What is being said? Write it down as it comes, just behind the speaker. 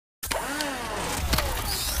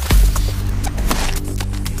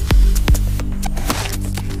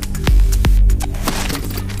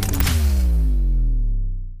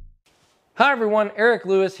Hi everyone, Eric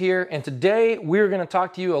Lewis here, and today we're going to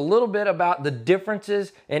talk to you a little bit about the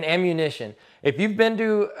differences in ammunition. If you've been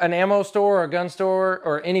to an ammo store or a gun store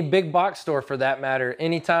or any big box store for that matter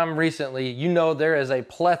anytime recently, you know there is a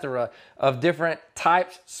plethora of different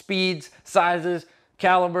types, speeds, sizes,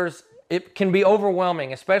 calibers. It can be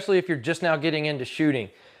overwhelming, especially if you're just now getting into shooting.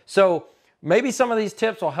 So maybe some of these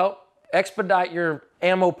tips will help expedite your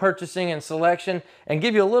ammo purchasing and selection and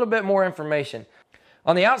give you a little bit more information.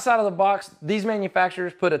 On the outside of the box, these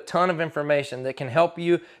manufacturers put a ton of information that can help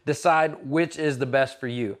you decide which is the best for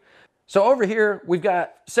you. So over here, we've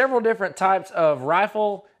got several different types of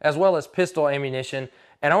rifle as well as pistol ammunition.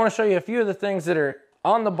 And I want to show you a few of the things that are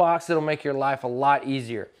on the box that'll make your life a lot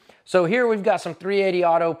easier. So here we've got some 380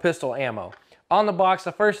 auto pistol ammo. On the box,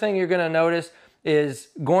 the first thing you're going to notice is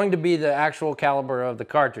going to be the actual caliber of the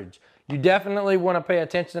cartridge. You definitely want to pay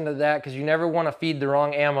attention to that because you never want to feed the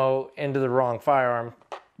wrong ammo into the wrong firearm.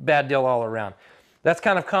 Bad deal all around. That's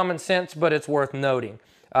kind of common sense, but it's worth noting.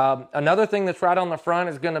 Another thing that's right on the front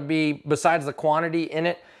is going to be, besides the quantity in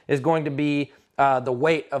it, is going to be the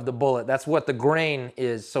weight of the bullet. That's what the grain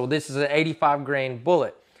is. So this is an 85 grain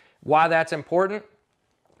bullet. Why that's important?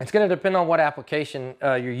 It's going to depend on what application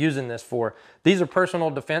you're using this for. These are personal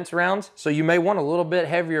defense rounds, so you may want a little bit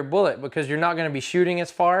heavier bullet because you're not going to be shooting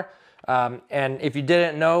as far. And if you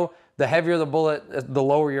didn't know, the heavier the bullet, the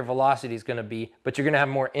lower your velocity is going to be, but you're going to have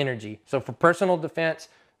more energy. So for personal defense,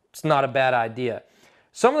 it's not a bad idea.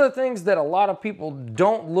 Some of the things that a lot of people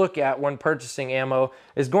don't look at when purchasing ammo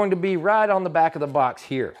is going to be right on the back of the box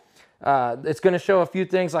here. It's going to show a few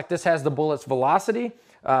things like this has the bullet's velocity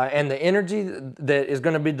and the energy that is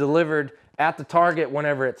going to be delivered at the target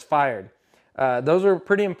whenever it's fired. Those are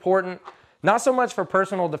pretty important. Not so much for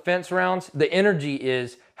personal defense rounds. The energy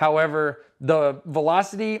is, however, the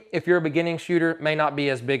velocity, if you're a beginning shooter, may not be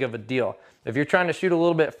as big of a deal. If you're trying to shoot a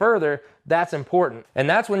little bit further, that's important. And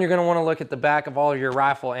that's when you're going to want to look at the back of all your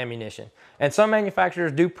rifle ammunition. And some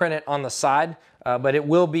manufacturers do print it on the side, but it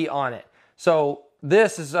will be on it. So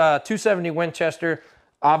this is 270 Winchester.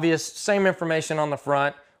 Obvious, same information on the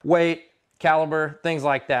front, weight, caliber, things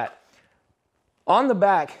like that. On the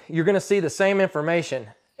back, you're going to see the same information.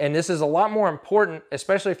 And this is a lot more important,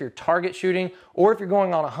 especially if you're target shooting or if you're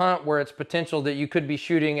going on a hunt where it's potential that you could be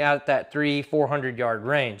shooting at that 300-400 yard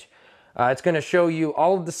range. It's going to show you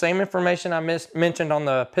all of the same information I mentioned on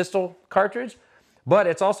the pistol cartridge, but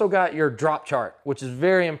it's also got your drop chart, which is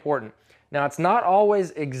very important. Now, it's not always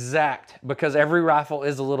exact because every rifle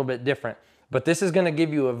is a little bit different, but this is going to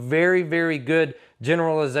give you a very, very good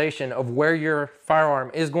generalization of where your firearm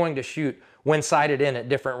is going to shoot when sighted in at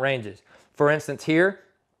different ranges. For instance, here,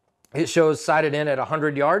 it shows sighted in at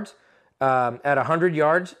 100 yards. At 100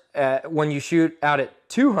 yards, when you shoot out at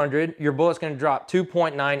 200, your bullet's going to drop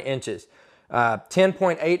 2.9 inches,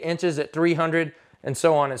 10.8 inches at 300, and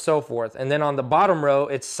so on and so forth. And then on the bottom row,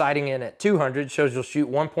 it's sighting in at 200, shows you'll shoot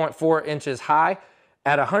 1.4 inches high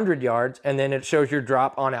at 100 yards, and then it shows your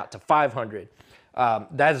drop on out to 500.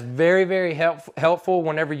 That's very, very helpful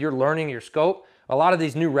whenever you're learning your scope. A lot of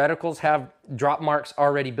these new reticles have drop marks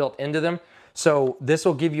already built into them. So this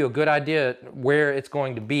will give you a good idea where it's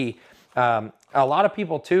going to be. A lot of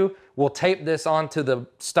people too will tape this onto the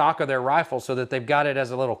stock of their rifle so that they've got it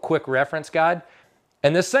as a little quick reference guide.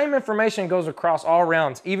 And the same information goes across all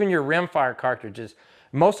rounds, even your rimfire cartridges.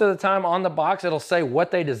 Most of the time on the box, it'll say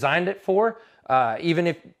what they designed it for. Even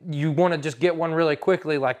if you want to just get one really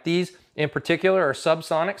quickly, like these in particular are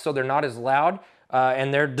subsonic, so they're not as loud.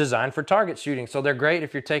 And they're designed for target shooting. So they're great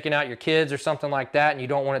if you're taking out your kids or something like that and you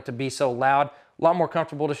don't want it to be so loud. A lot more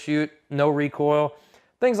comfortable to shoot, no recoil,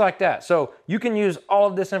 things like that. So you can use all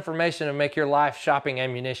of this information to make your life shopping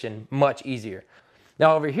ammunition much easier.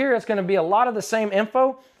 Now over here, it's going to be a lot of the same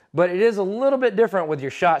info, but it is a little bit different with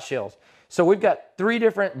your shot shells. So we've got 3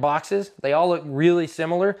 different boxes. They all look really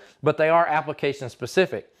similar, but they are application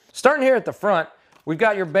specific. Starting here at the front, we've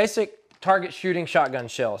got your basic target shooting shotgun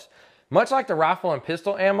shells. Much like the rifle and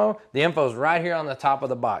pistol ammo, the info is right here on the top of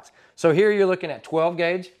the box. So here you're looking at 12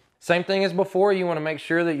 gauge. Same thing as before, you want to make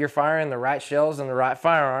sure that you're firing the right shells and the right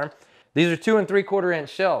firearm. These are 2 3/4 inch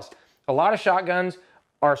shells. A lot of shotguns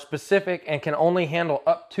are specific and can only handle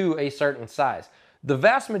up to a certain size. The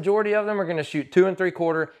vast majority of them are going to shoot 2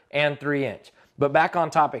 3/4 and 3 inch. But back on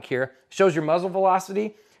topic here, shows your muzzle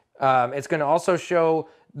velocity. It's going to also show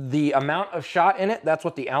the amount of shot in it. That's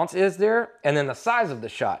what the ounce is there. And then the size of the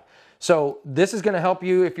shot. So this is going to help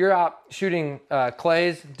you if you're out shooting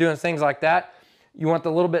clays, doing things like that. You want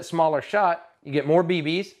the little bit smaller shot, you get more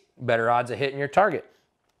BBs, better odds of hitting your target.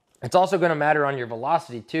 It's also going to matter on your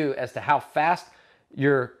velocity too, as to how fast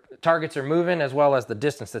your targets are moving as well as the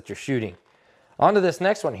distance that you're shooting. On to this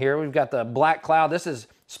next one here, we've got the Black Cloud. This is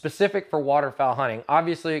specific for waterfowl hunting.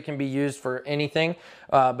 Obviously it can be used for anything,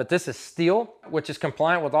 but this is steel, which is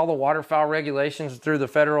compliant with all the waterfowl regulations through the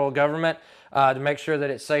federal government to make sure that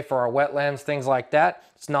it's safe for our wetlands, things like that.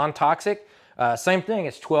 It's non-toxic. Same thing,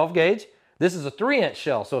 it's 12 gauge. This is a 3-inch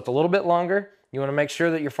shell, so it's a little bit longer. You wanna make sure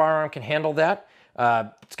that your firearm can handle that.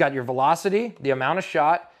 It's got your velocity, the amount of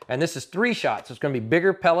shot, and this is 3 shots. So it's gonna be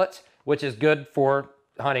bigger pellets, which is good for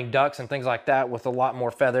hunting ducks and things like that with a lot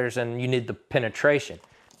more feathers, and you need the penetration.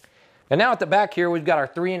 And now at the back here, we've got our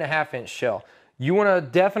 3.5-inch shell. You wanna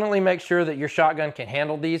definitely make sure that your shotgun can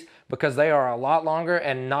handle these because they are a lot longer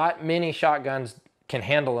and not many shotguns can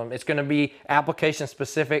handle them. It's gonna be application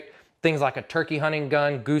specific, things like a turkey hunting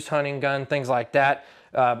gun, goose hunting gun, things like that.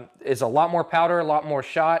 It's a lot more powder, a lot more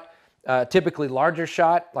shot, typically larger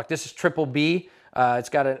shot. Like this is triple B. It's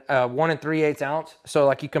got a 1 3/8 ounce. So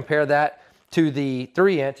like you compare that to the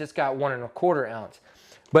 3-inch, it's got 1 1/4 ounce.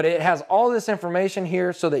 But it has all this information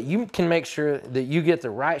here so that you can make sure that you get the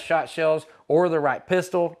right shot shells or the right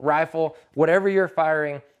pistol, rifle, whatever you're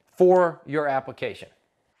firing for your application.